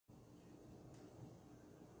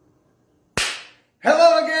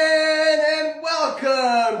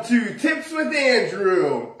to Tips with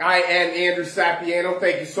Andrew. I am Andrew Sapiano.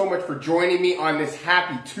 Thank you so much for joining me on this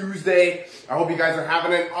happy Tuesday. I hope you guys are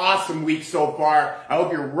having an awesome week so far. I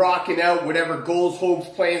hope you're rocking out whatever goals, hopes,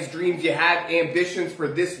 plans, dreams you have, ambitions for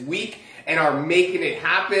this week, and are making it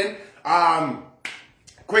happen.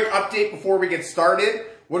 Quick update before we get started.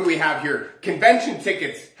 What do we have here? Convention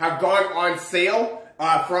tickets have gone on sale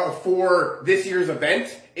for this year's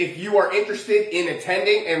event. If you are interested in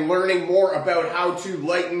attending and learning more about how to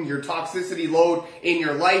lighten your toxicity load in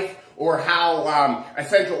your life, or how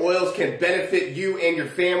essential oils can benefit you and your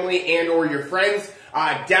family and or your friends,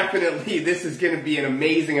 definitely this is going to be an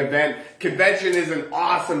amazing event. Convention is an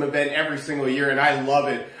awesome event every single year, and I love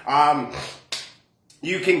it.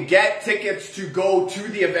 You can get tickets to go to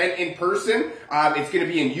the event in person. It's going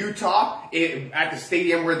to be in Utah at the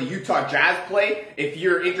stadium where the Utah Jazz play. If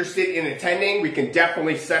you're interested in attending, we can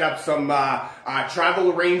definitely set up some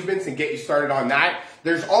travel arrangements and get you started on that.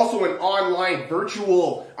 There's also an online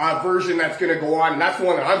virtual version that's going to go on, and that's the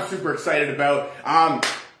one that I'm super excited about. Comes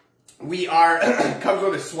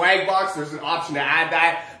with a swag box. There's an option to add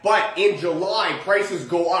that. But in July, prices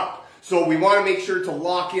go up. So we want to make sure to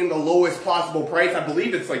lock in the lowest possible price. I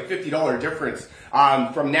believe it's like $50 difference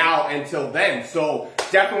from now until then. So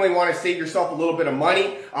definitely want to save yourself a little bit of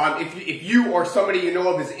money. If you or somebody you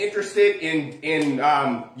know of is interested in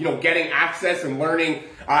getting access and learning,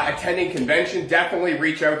 attending convention, definitely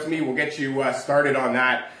reach out to me. We'll get you started on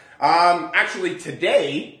that. Actually,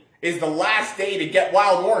 today is the last day to get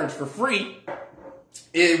Wild Orange for free.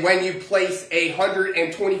 When you place a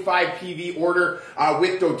 125 PV order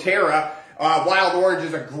with doTERRA. Wild Orange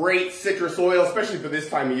is a great citrus oil, especially for this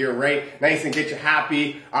time of year, right? Nice and get you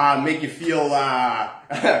happy, make you feel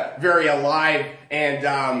very alive, and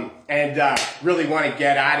really want to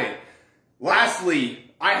get at it. Lastly,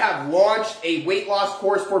 I have launched a weight loss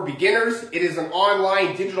course for beginners. It is an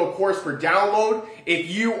online digital course for download.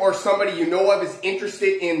 If you or somebody you know of is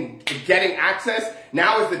interested in getting access,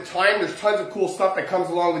 now is the time. There's tons of cool stuff that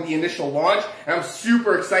comes along with the initial launch, and I'm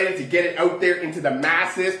super excited to get it out there into the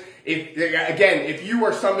masses. If you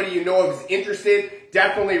or somebody you know of is interested,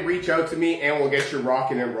 definitely reach out to me and we'll get you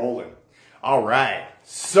rocking and rolling. All right,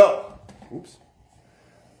 so,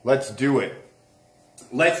 let's do it.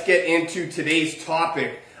 Let's get into today's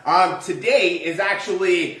topic. Today is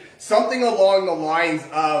actually something along the lines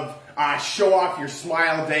of show off your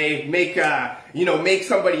smile day, make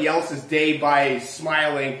somebody else's day by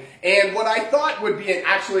smiling. And what I thought would be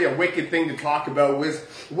actually a wicked thing to talk about was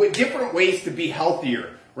different ways to be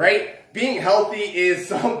healthier, right? Being healthy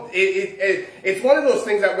is it's one of those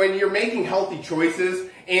things that when you're making healthy choices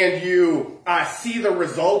and you see the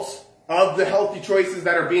results of the healthy choices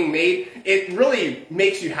that are being made, it really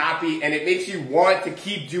makes you happy and it makes you want to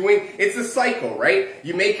keep doing. It's a cycle, right?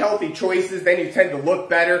 You make healthy choices, then you tend to look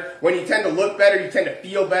better. When you tend to look better, you tend to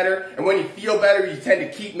feel better. And when you feel better, you tend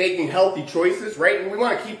to keep making healthy choices, right? And we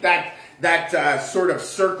want to keep that sort of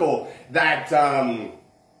circle, that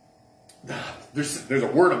there's a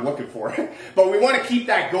word I'm looking for, but we want to keep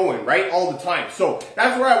that going, right, all the time. So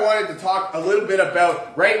that's where I wanted to talk a little bit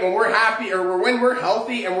about, right, when we're happy, or when we're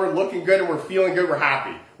healthy and we're looking good and we're feeling good, we're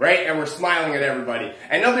happy, right, and we're smiling at everybody.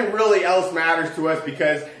 And nothing really else matters to us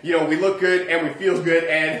because, we look good and we feel good,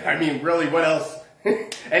 and I mean, really, what else?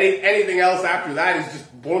 Anything else after that is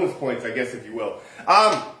just bonus points, I guess, if you will.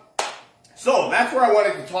 So that's where I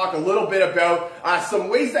wanted to talk a little bit about some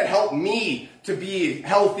ways that help me to be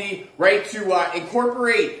healthy, right? To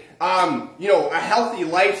incorporate, a healthy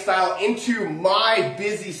lifestyle into my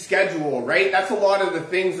busy schedule, right? That's a lot of the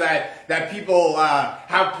things that people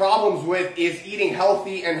have problems with, is eating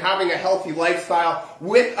healthy and having a healthy lifestyle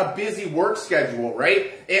with a busy work schedule,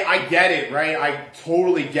 right? I get it, right? I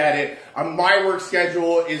totally get it. My work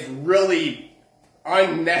schedule is really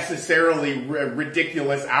unnecessarily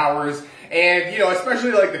ridiculous hours. And,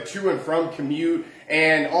 especially like the to and from commute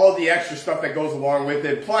and all the extra stuff that goes along with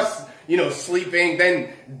it. Plus, sleeping,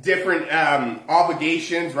 then different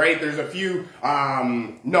obligations, right? There's a few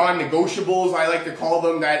non-negotiables, I like to call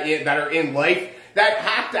them, that are in life that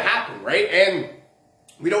have to happen, right? And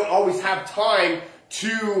we don't always have time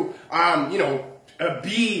to,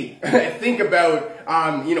 think about,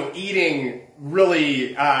 eating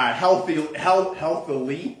really healthily,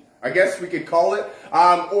 I guess we could call it,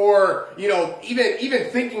 or even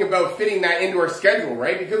thinking about fitting that into our schedule,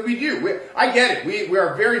 right? Because we do. I get it. We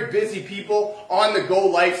are very busy people, on the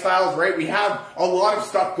go lifestyles, right? We have a lot of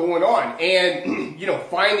stuff going on, and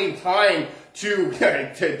finding time to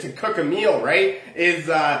cook a meal, right, is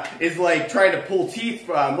like trying to pull teeth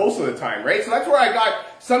most of the time, right? So that's where I got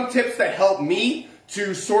some tips that help me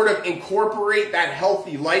to sort of incorporate that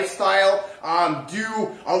healthy lifestyle,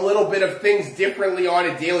 do a little bit of things differently on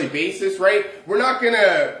a daily basis, right? We're not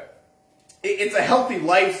gonna, it's a healthy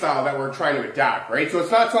lifestyle that we're trying to adapt, right? So it's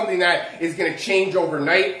not something that is going to change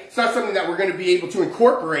overnight. It's not something that we're going to be able to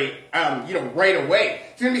incorporate, right away.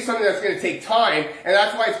 It's going to be something that's going to take time, and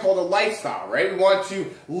that's why it's called a lifestyle, right? We want to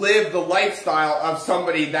live the lifestyle of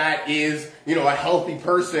somebody that is, a healthy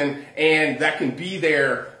person and that can be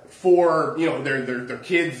there for, their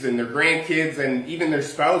kids and their grandkids and even their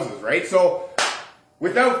spouses, right? So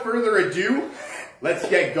without further ado, let's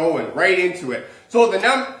get going right into it. So the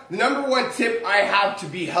number one tip I have to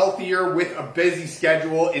be healthier with a busy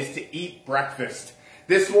schedule is to eat breakfast.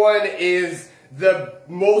 This one is the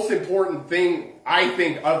most important thing, I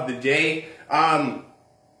think, of the day. Follow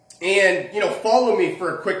me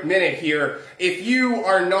for a quick minute here. If you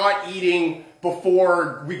are not eating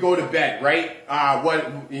before we go to bed, right?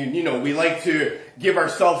 We like to give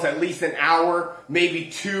ourselves at least an hour,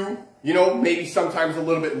 maybe two, maybe sometimes a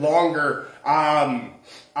little bit longer,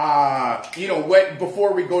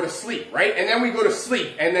 before we go to sleep, right? And then we go to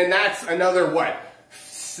sleep, and then that's another,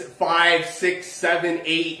 5, 6, 7,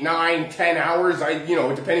 8, 9, 10 hours,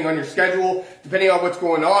 depending on your schedule, depending on what's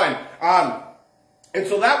going on. And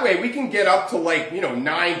so that way we can get up to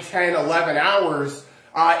 9, 10, 11 hours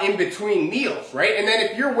in between meals, right? And then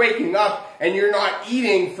if you're waking up and you're not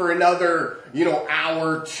eating for another,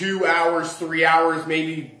 hour, 2 hours, 3 hours,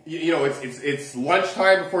 maybe, it's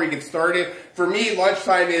lunchtime before you get started. For me,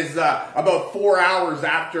 lunchtime is about 4 hours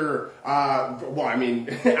after,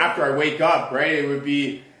 after I wake up, right? It would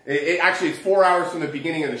be, it's 4 hours from the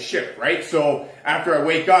beginning of the shift, right? So after I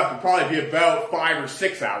wake up, it'll probably be about 5 or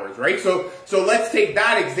 6 hours, right? So let's take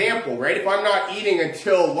that example, right? If I'm not eating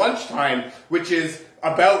until lunchtime, which is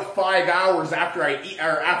about 5 hours after I eat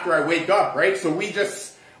or after I wake up, right? So we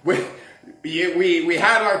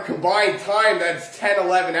had our combined time that's 10,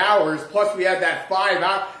 11 hours, plus we had that 5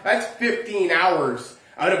 hours, that's 15 hours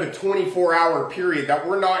out of a 24-hour period that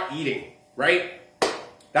we're not eating, right?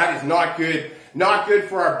 That is not good. Not good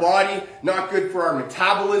for our body, not good for our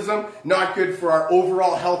metabolism, not good for our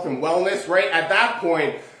overall health and wellness, right? At that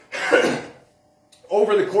point,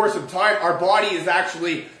 over the course of time, our body is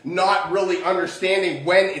actually not really understanding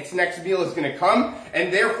when its next meal is going to come,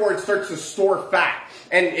 and therefore it starts to store fat.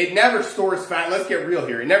 And it never stores fat, let's get real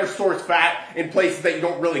here, it never stores fat in places that you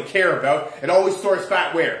don't really care about. It always stores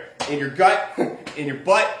fat where? In your gut, in your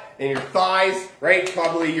butt, in your thighs, right?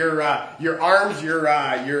 Probably your arms, your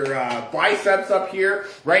biceps up here,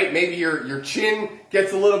 right? Maybe your chin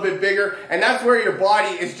gets a little bit bigger, and that's where your body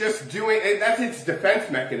is just doing, that's its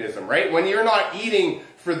defense mechanism, right? When you're not eating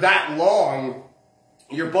for that long,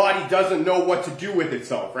 your body doesn't know what to do with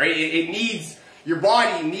itself, right? Your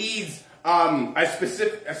body needs a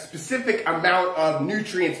specific amount of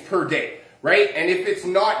nutrients per day, right? And if it's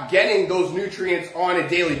not getting those nutrients on a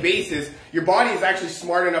daily basis, your body is actually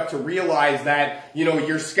smart enough to realize that,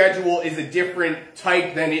 your schedule is a different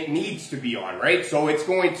type than it needs to be on, right? So it's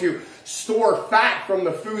going to store fat from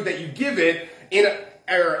the food that you give it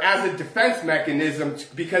as a defense mechanism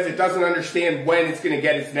because it doesn't understand when it's going to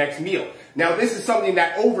get its next meal. Now, this is something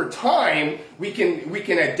that over time we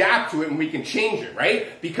can adapt to it and we can change it,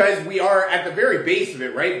 right? Because we are at the very base of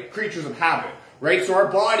it, right? Creatures of habit. Right? So our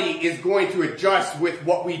body is going to adjust with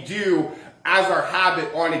what we do as our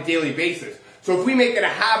habit on a daily basis. So if we make it a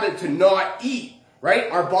habit to not eat, right,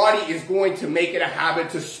 our body is going to make it a habit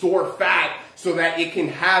to store fat so that it can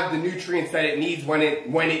have the nutrients that it needs when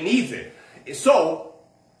it needs it. So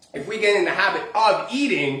if we get in the habit of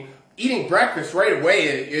eating breakfast right away,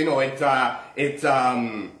 it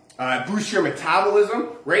boosts your metabolism,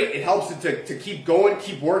 right? It helps it to keep going,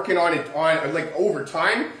 keep working on it over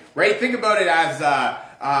time. Right? Think about it as,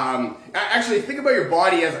 actually think about your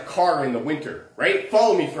body as a car in the winter, right?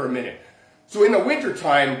 Follow me for a minute. So in the winter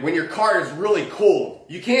time, when your car is really cold,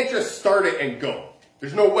 you can't just start it and go.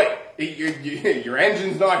 There's no way. Your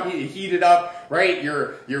engine's not heated up, right?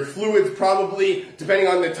 Your fluids probably, depending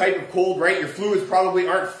on the type of cold, right? Your fluids probably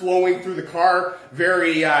aren't flowing through the car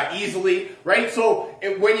very easily, right? So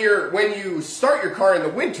when you start your car in the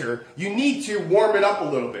winter, you need to warm it up a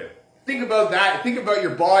little bit. Think about that. Think about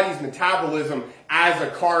your body's metabolism as a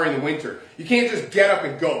car in the winter. You can't just get up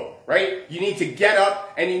and go, right? You need to get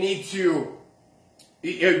up and you need to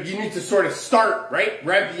sort of start, right?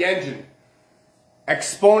 Rev the engine.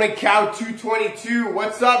 Exponent Cow 222,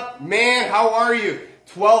 what's up, man? How are you?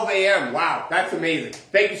 12 a.m. Wow, that's amazing.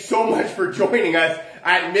 Thank you so much for joining us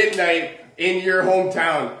at midnight in your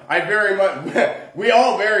hometown. We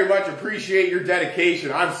all very much appreciate your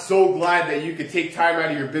dedication. I'm so glad that you could take time out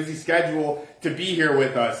of your busy schedule to be here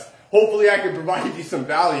with us. hopefully I can provide you some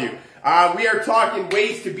value. We are talking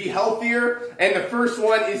ways to be healthier, and the first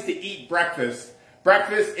one is to eat breakfast.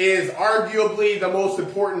 Breakfast is arguably the most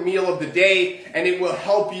important meal of the day, and it will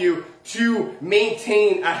help you to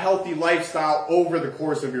maintain a healthy lifestyle over the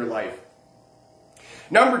course of your life.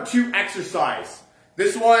 Number 2, exercise.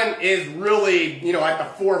 This one is really, at the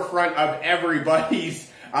forefront of everybody's,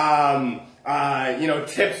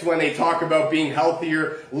 tips when they talk about being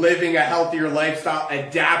healthier, living a healthier lifestyle,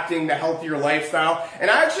 adapting the healthier lifestyle. And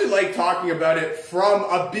I actually like talking about it from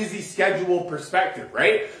a busy schedule perspective,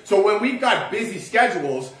 right? So when we've got busy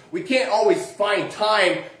schedules, we can't always find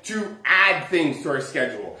time to add things to our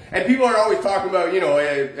schedule. And people are always talking about,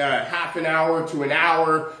 half an hour to an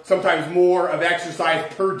hour, sometimes more of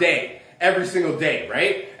exercise per day, every single day,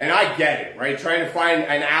 right? And I get it, right? Trying to find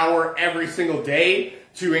an hour every single day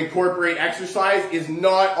to incorporate exercise is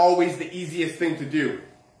not always the easiest thing to do.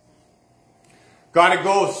 Gotta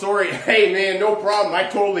go, sorry. Hey man, no problem. I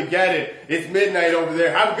totally get it. It's midnight over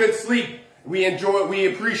there. Have a good sleep. We enjoy it.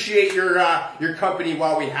 We appreciate your company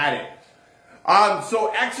while we had it.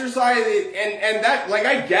 So exercise, and that, like,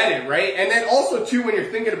 I get it, right? And then also too, when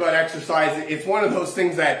you're thinking about exercise, it's one of those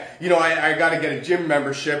things that, I gotta get a gym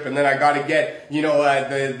membership, and then I gotta get,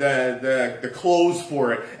 the clothes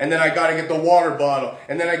for it, and then I gotta get the water bottle,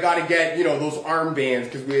 and then I gotta get, those armbands,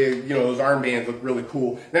 because those armbands look really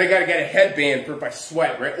cool. Then I gotta get a headband for if I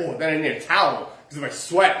sweat, right? Oh, then I need a towel, because if I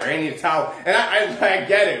sweat, right, I need a towel. And I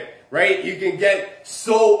get it. Right? You can get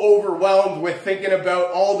so overwhelmed with thinking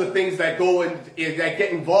about all the things that that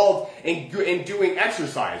get involved in doing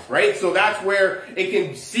exercise, right? So that's where it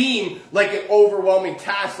can seem like an overwhelming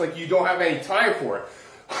task, like you don't have any time for it.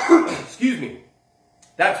 Excuse me.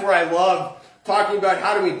 That's where I love talking about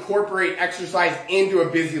how to incorporate exercise into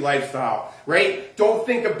a busy lifestyle, right? Don't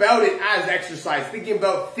think about it as exercise. Thinking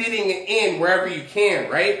about fitting it in wherever you can,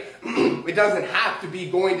 right? It doesn't have to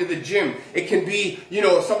be going to the gym. It can be,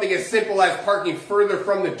 something as simple as parking further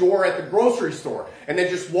from the door at the grocery store and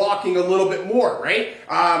then just walking a little bit more, right?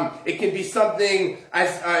 It can be something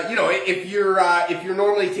as, if you're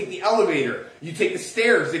normally take the elevator, you take the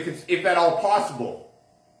stairs if at all possible.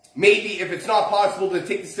 Maybe if it's not possible to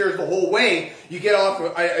take the stairs the whole way, you get off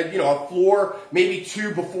a floor, maybe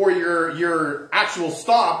 2 before your actual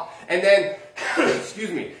stop, and then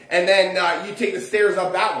excuse me, and then you take the stairs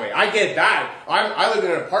up that way. I get that. I live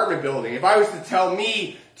in an apartment building. If I was to tell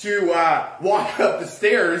me to walk up the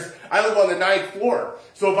stairs, I live on the 9th floor.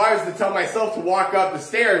 So if I was to tell myself to walk up the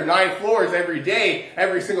stairs 9 floors every day,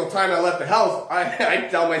 every single time I left the house, I'd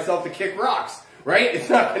tell myself to kick rocks. Right? It's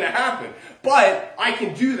not going to happen. But I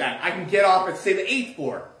can do that. I can get off at, say, the 8th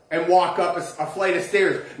floor and walk up a flight of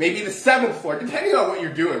stairs. Maybe the 7th floor, depending on what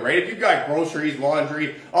you're doing, right? If you've got groceries,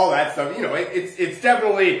 laundry, all that stuff, it's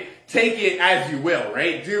definitely take it as you will,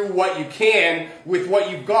 right? Do what you can with what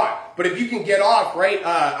you've got. But if you can get off, right,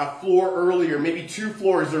 a floor earlier, maybe 2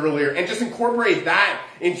 floors earlier, and just incorporate that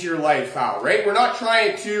into your lifestyle, right? We're not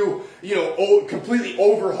trying to, completely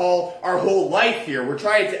overhaul our whole life here. We're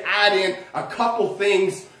trying to add in a couple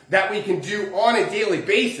things that we can do on a daily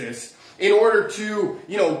basis in order to,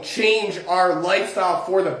 change our lifestyle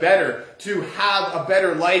for the better, to have a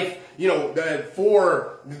better life,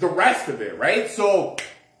 for the rest of it, right? So,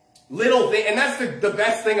 little thing, and that's the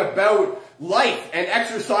best thing about life and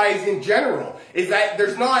exercise in general, is that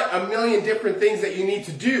there's not a million different things that you need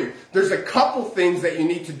to do. There's a couple things that you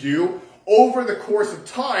need to do over the course of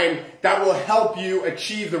time that will help you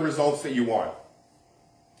achieve the results that you want.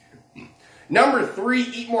 Number 3,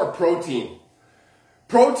 eat more protein.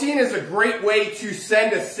 Protein is a great way to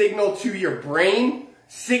send a signal to your brain,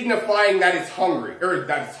 signifying that it's hungry,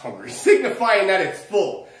 signifying that it's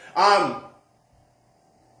full.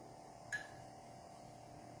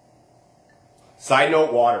 Side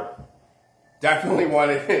note, water. Definitely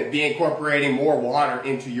want to be incorporating more water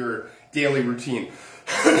into your daily routine.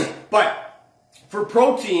 But for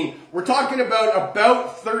protein, we're talking about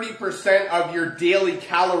 30% of your daily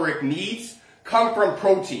caloric needs come from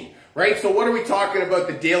protein, right? So what are we talking about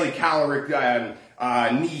the daily caloric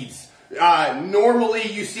needs?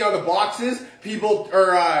 Normally you see on the boxes, people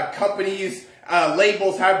or companies,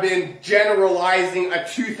 labels have been generalizing a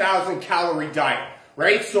 2,000 calorie diet.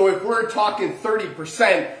 Right? So if we're talking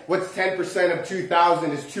 30%, what's 10% of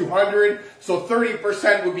 2,000 is 200. So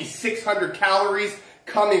 30% would be 600 calories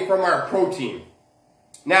coming from our protein.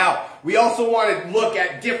 Now, we also want to look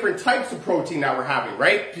at different types of protein that we're having,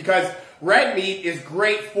 right? Because red meat is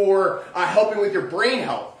great for helping with your brain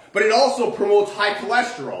health, but it also promotes high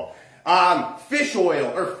cholesterol. Fish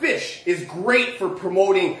oil or fish is great for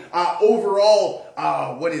promoting overall,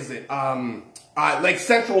 like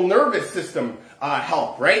central nervous system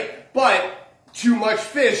health, right? But too much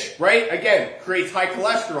fish, right? Again, creates high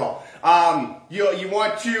cholesterol. You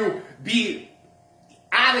want to be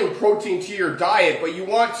adding protein to your diet, but you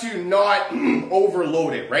want to not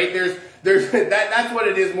overload it, right? That's what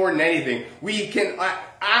it is more than anything. We can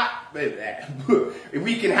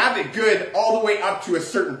we can have it good all the way up to a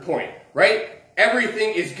certain point, right?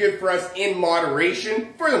 Everything is good for us in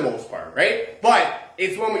moderation for the most part, right? But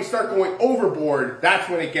it's when we start going overboard, that's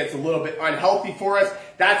when it gets a little bit unhealthy for us.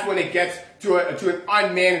 That's when it gets to an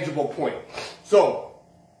unmanageable point. So,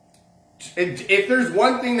 if there's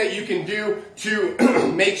one thing that you can do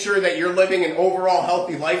to make sure that you're living an overall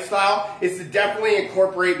healthy lifestyle, is to definitely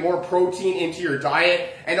incorporate more protein into your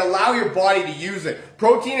diet and allow your body to use it.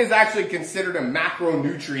 Protein is actually considered a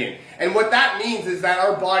macronutrient. And what that means is that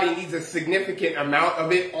our body needs a significant amount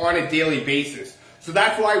of it on a daily basis. So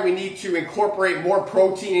that's why we need to incorporate more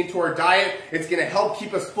protein into our diet. It's going to help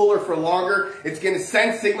keep us fuller for longer. It's going to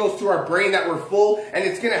send signals to our brain that we're full, and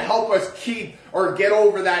it's going to help us keep or get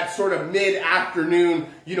over that sort of mid-afternoon,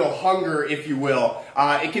 hunger, if you will.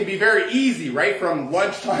 It can be very easy, right? From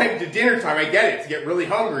lunchtime to dinner time, I get it, to get really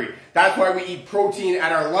hungry. That's why we eat protein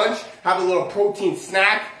at our lunch, have a little protein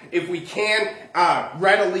snack, if we can,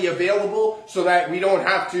 readily available, so that we don't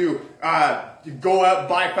have to go out,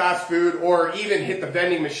 buy fast food, or even hit the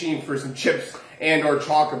vending machine for some chips and or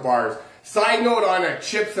chocolate bars. Side note on a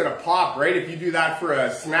chips and a pop, right? If you do that for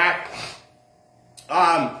a snack,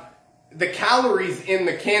 the calories in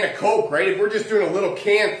the can of Coke, right? If we're just doing a little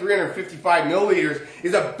can, 355 milliliters,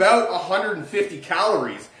 is about 150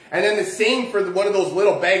 calories. And then the same for one of those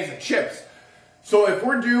little bags of chips. So if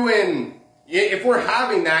we're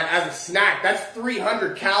having that as a snack, that's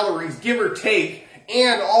 300 calories, give or take,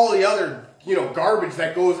 and all the other, garbage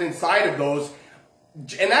that goes inside of those.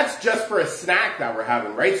 And that's just for a snack that we're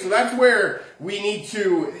having, right? So that's where we need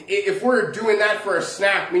to, if we're doing that for a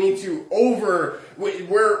snack, we need to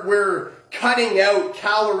we're cutting out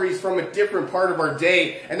calories from a different part of our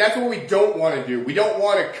day. And that's what we don't want to do. We don't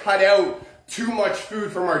want to cut out too much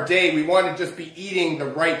food from our day. We want to just be eating the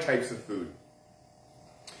right types of food.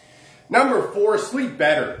 Number 4, sleep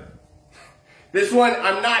better. This one,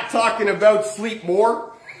 I'm not talking about sleep more.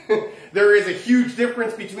 There is a huge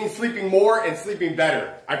difference between sleeping more and sleeping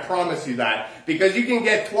better. I promise you that. Because you can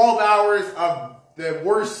get 12 hours of the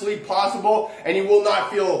worst sleep possible and you will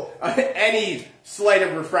not feel any slight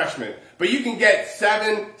of refreshment. But you can get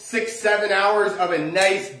 6, 7 hours of a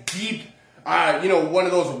nice, deep, one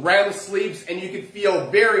of those REM sleeps, and you can feel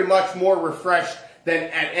very much more refreshed than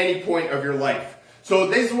at any point of your life. So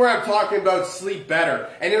this is where I'm talking about sleep better.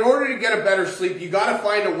 And in order to get a better sleep, you got to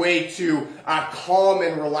find a way to calm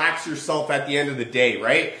and relax yourself at the end of the day,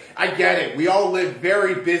 right? I get it. We all live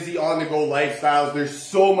very busy on-the-go lifestyles. There's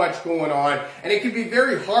so much going on. And it can be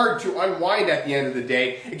very hard to unwind at the end of the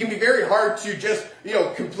day. It can be very hard to just,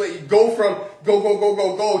 completely go from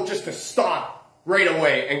go, just to stop right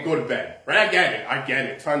away and go to bed, right? I get it.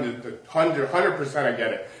 100% I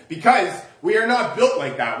get it. Because we are not built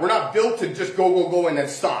like that. We're not built to just go and then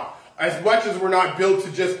stop. As much as we're not built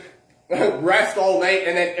to just rest all night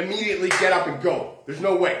and then immediately get up and go. There's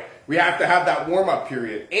no way. We have to have that warm-up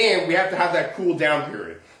period, and we have to have that cool-down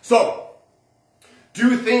period. So,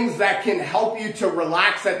 do things that can help you to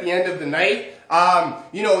relax at the end of the night.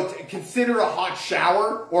 Consider a hot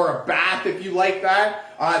shower or a bath if you like that.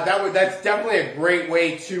 That's definitely a great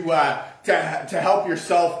way to help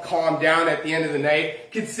yourself calm down at the end of the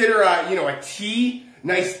night. Consider a tea,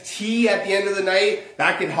 nice tea at the end of the night.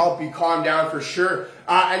 That can help you calm down for sure.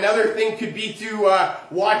 Another thing could be to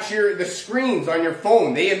watch the screens on your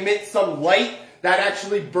phone. They emit some light that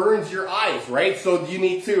actually burns your eyes, right? So you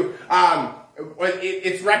need to.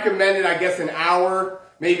 It's recommended, I guess, an hour,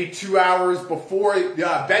 maybe 2 hours before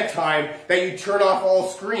bedtime, that you turn off all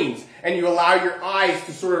screens and you allow your eyes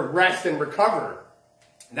to sort of rest and recover.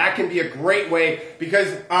 That can be a great way because,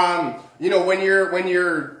 when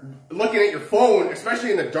you're looking at your phone,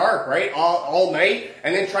 especially in the dark, right, all night,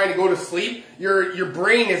 and then trying to go to sleep, your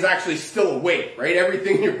brain is actually still awake, right?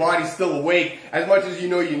 Everything in your body's still awake as much as you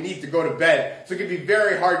need to go to bed. So it can be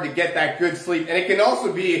very hard to get that good sleep. And it can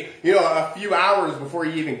also be, a few hours before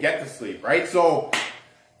you even get to sleep, right? So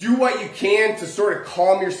do what you can to sort of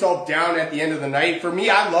calm yourself down at the end of the night. For me,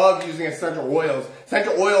 I love using essential oils.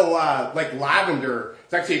 Essential oil like lavender,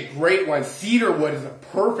 it's actually a great one. Cedar wood is a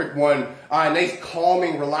perfect one. Nice,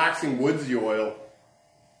 calming, relaxing woodsy oil.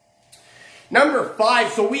 Number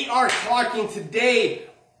 5, so we are talking today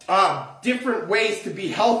different ways to be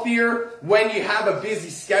healthier when you have a busy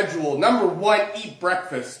schedule. Number 1, eat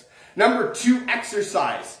breakfast. Number 2,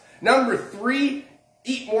 exercise. Number 3,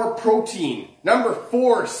 eat more protein. Number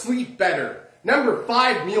 4, sleep better. Number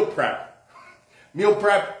 5, meal prep. Meal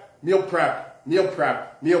prep, meal prep, meal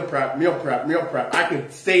prep, meal prep, meal prep, meal prep. I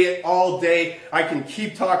can say it all day. I can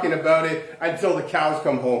keep talking about it until the cows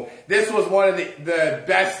come home. This was one of the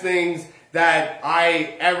best things that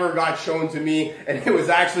I ever got shown to me, and it was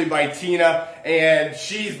actually by Tina, and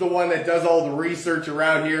she's the one that does all the research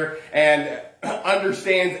around here and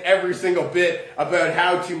understands every single bit about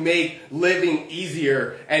how to make living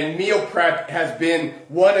easier. And meal prep has been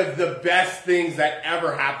one of the best things that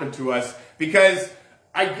ever happened to us, because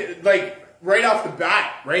right off the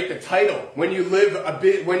bat, right, the title, when you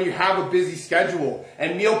have a busy schedule,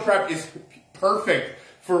 and meal prep is perfect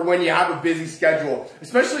for when you have a busy schedule.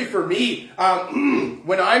 Especially for me,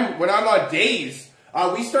 when I'm on days,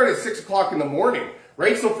 we start at 6 o'clock in the morning,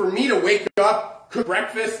 right? So for me to wake up, cook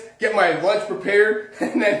breakfast, get my lunch prepared,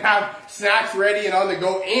 and then have snacks ready and on the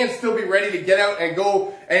go, and still be ready to get out and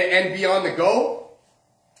go and be on the go,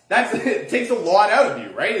 it takes a lot out of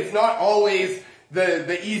you, right? It's not always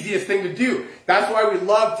the easiest thing to do. That's why we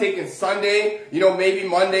love taking Sunday, maybe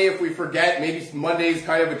Monday if we forget, maybe Monday is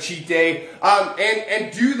kind of a cheat day,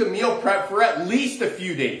 and do the meal prep for at least a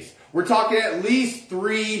few days. We're talking at least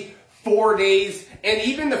 3-4 days, and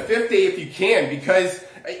even the 5th day if you can, because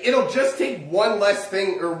it'll just take one less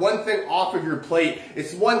thing, or one thing off of your plate.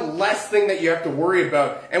 It's one less thing that you have to worry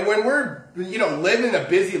about. And when we're, living a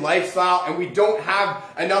busy lifestyle and we don't have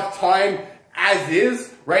enough time as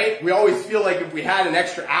is, right? We always feel like if we had an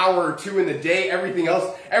extra hour or 2 in the day, everything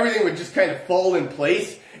would just kind of fall in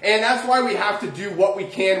place. And that's why we have to do what we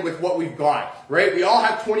can with what we've got, right? We all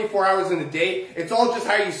have 24 hours in a day. It's all just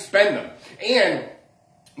how you spend them. And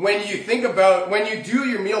when you do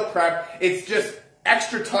your meal prep, it's just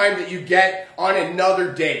extra time that you get on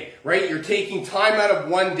another day, right? You're taking time out of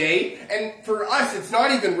one day. And for us, it's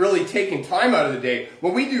not even really taking time out of the day.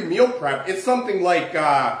 When we do meal prep, it's something like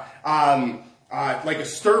a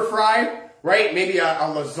stir fry, right? Maybe a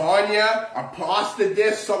lasagna, a pasta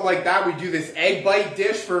dish, something like that. We do this egg bite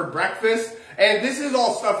dish for breakfast. And this is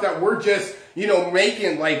all stuff that we're just,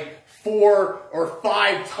 making like 4 or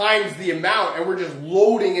 5 times the amount, and we're just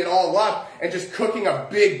loading it all up and just cooking a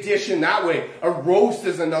big dish in that way. A roast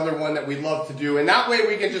is another one that we love to do, and that way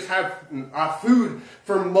we can just have food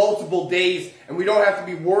for multiple days, and we don't have to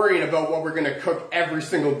be worrying about what we're going to cook every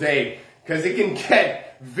single day, because it can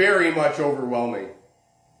get very much overwhelming.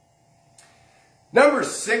 Number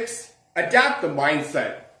 6, adapt the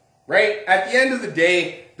mindset, right? At the end of the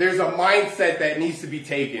day, there's a mindset that needs to be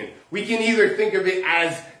taken. We can either think of it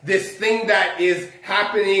as this thing that is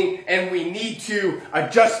happening and we need to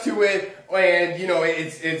adjust to it, and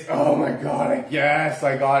it's oh my God, I guess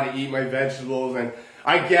I gotta eat my vegetables, and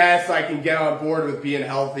I guess I can get on board with being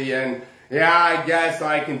healthy, and yeah, I guess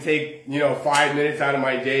I can take 5 minutes out of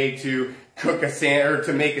my day to cook or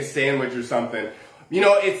to make a sandwich or something.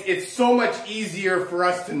 It's so much easier for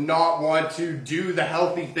us to not want to do the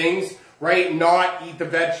healthy things, right? Not eat the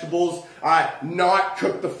vegetables, not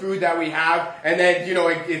cook the food that we have, and then,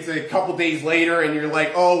 it's a couple days later and you're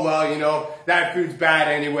like, oh, well, that food's bad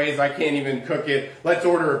anyways, I can't even cook it, let's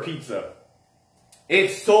order a pizza.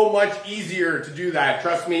 It's so much easier to do that.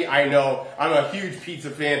 Trust me, I know. I'm a huge pizza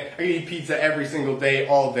fan. I can eat pizza every single day,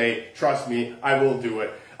 all day. Trust me, I will do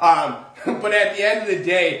it. But at the end of the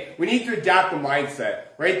day, we need to adapt the mindset,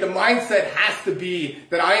 right? The mindset has to be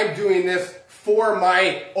that I am doing this for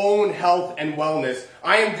my own health and wellness.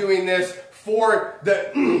 I am doing this for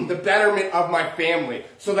the betterment of my family,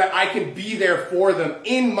 so that I can be there for them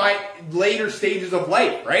in my later stages of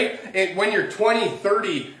life, right? And when you're 20,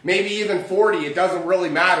 30, maybe even 40, it doesn't really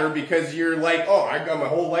matter, because you're like, oh, I got my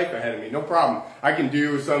whole life ahead of me, no problem. I can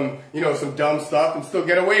do some dumb stuff and still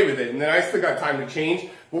get away with it, and then I still got time to change.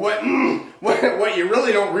 But what you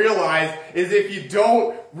really don't realize is if you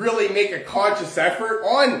don't really make a conscious effort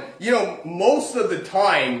on, most of the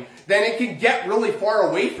time, then it can get really far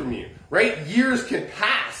away from you, right? Years can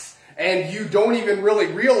pass and you don't even really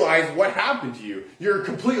realize what happened to you. You're a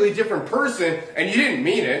completely different person and you didn't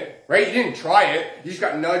mean it, right? You didn't try it. You just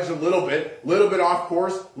got nudged a little bit off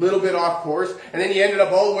course, and then you ended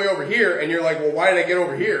up all the way over here and you're like, well, why did I get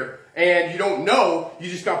over here? And you don't know, you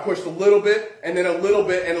just got pushed a little bit, and then a little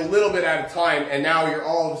bit, and a little bit at a time, and now you're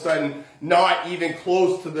all of a sudden not even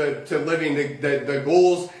close to living the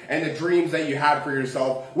goals and the dreams that you had for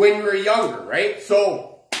yourself when you were younger, right?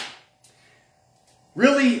 So,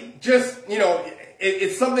 really, just,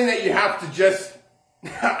 it's something that you have to just,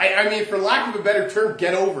 I mean, for lack of a better term,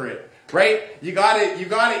 get over it, right? You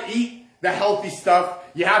gotta eat the healthy stuff.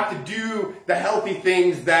 You have to do the healthy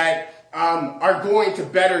things that are going to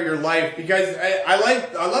better your life, because I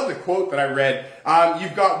love the quote that I read.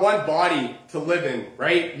 You've got one body to live in,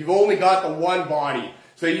 right? You've only got the one body.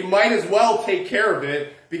 So you might as well take care of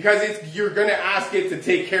it, because you're going to ask it to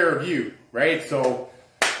take care of you, right? So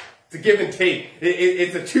it's a give and take.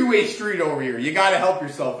 It's a two-way street over here. You got to help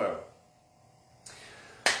yourself out.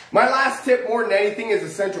 My last tip, more than anything, is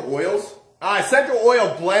essential oils. Essential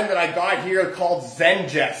oil blend that I got here called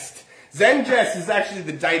Zengest. Zengest is actually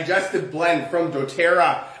the digestive blend from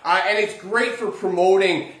doTERRA, and it's great for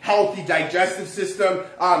promoting healthy digestive system,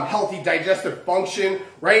 healthy digestive function,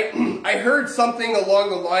 right? I heard something along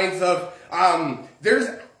the lines of there's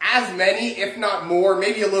as many, if not more,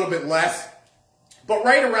 maybe a little bit less, but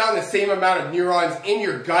right around the same amount of neurons in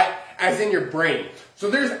your gut as in your brain. So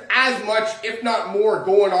there's as much, if not more,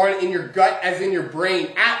 going on in your gut as in your brain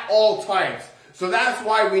at all times. So that's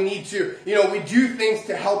why we need to, we do things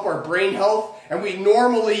to help our brain health, and we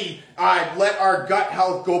normally let our gut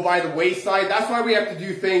health go by the wayside. That's why we have to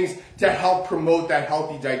do things to help promote that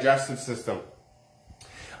healthy digestive system.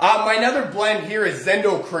 My other blend here is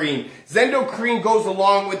Zendocrine. Zendocrine goes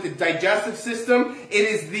along with the digestive system. It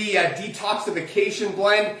is the detoxification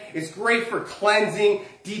blend. It's great for cleansing,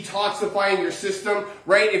 detoxifying your system,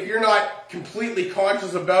 right? If you're not completely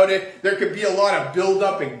conscious about it, there could be a lot of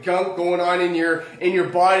buildup and gunk going on in your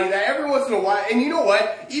body that every once in a while, and you know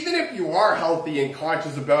what? Even if you are healthy and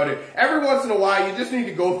conscious about it, every once in a while you just need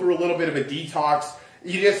to go through a little bit of a detox.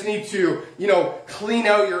 You just need to, clean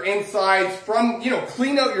out your insides from,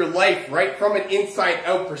 clean out your life, right? From an inside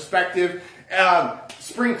out perspective.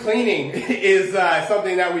 Spring cleaning is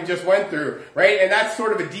something that we just went through, right? And that's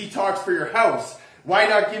sort of a detox for your house. Why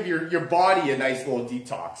not give your body a nice little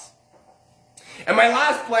detox? And my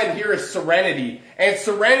last blend here is Serenity. And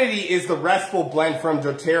Serenity is the restful blend from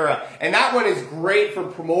doTERRA. And that one is great for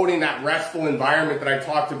promoting that restful environment that I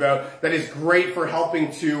talked about. That is great for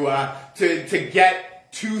helping to get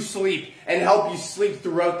to sleep and help you sleep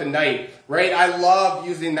throughout the night, right? I love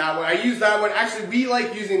using that one. I use that one. Actually, we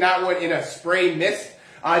like using that one in a spray mist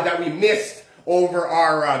that we mist over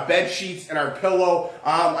our bed sheets and our pillow.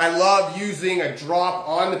 I love using a drop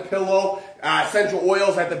on the pillow. Essential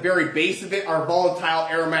oils at the very base of it are volatile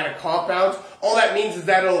aromatic compounds. All that means is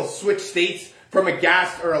that it'll switch states from a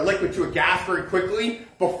gas or a liquid to a gas very quickly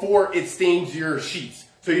before it stains your sheets.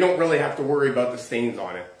 So you don't really have to worry about the stains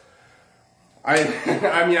on it.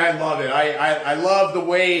 I mean, I love it. I love the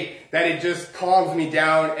way that it just calms me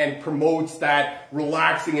down and promotes that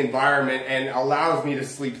relaxing environment and allows me to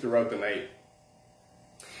sleep throughout the night.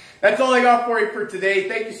 That's all I got for you for today.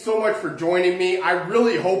 Thank you so much for joining me. I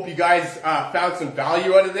really hope you guys found some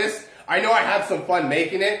value out of this. I know I had some fun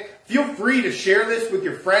making it. Feel free to share this with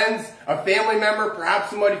your friends, a family member,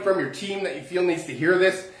 perhaps somebody from your team that you feel needs to hear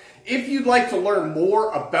this. If you'd like to learn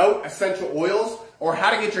more about essential oils or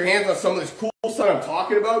how to get your hands on some of this cool stuff I'm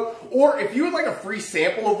talking about, or if you would like a free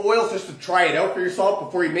sample of oils just to try it out for yourself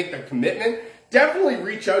before you make the commitment, definitely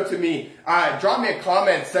reach out to me. Drop me a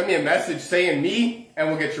comment, send me a message saying me, and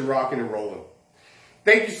we'll get you rocking and rolling.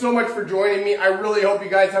 Thank you so much for joining me. I really hope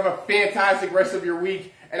you guys have a fantastic rest of your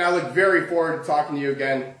week, and I look very forward to talking to you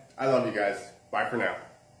again. I love you guys. Bye for now.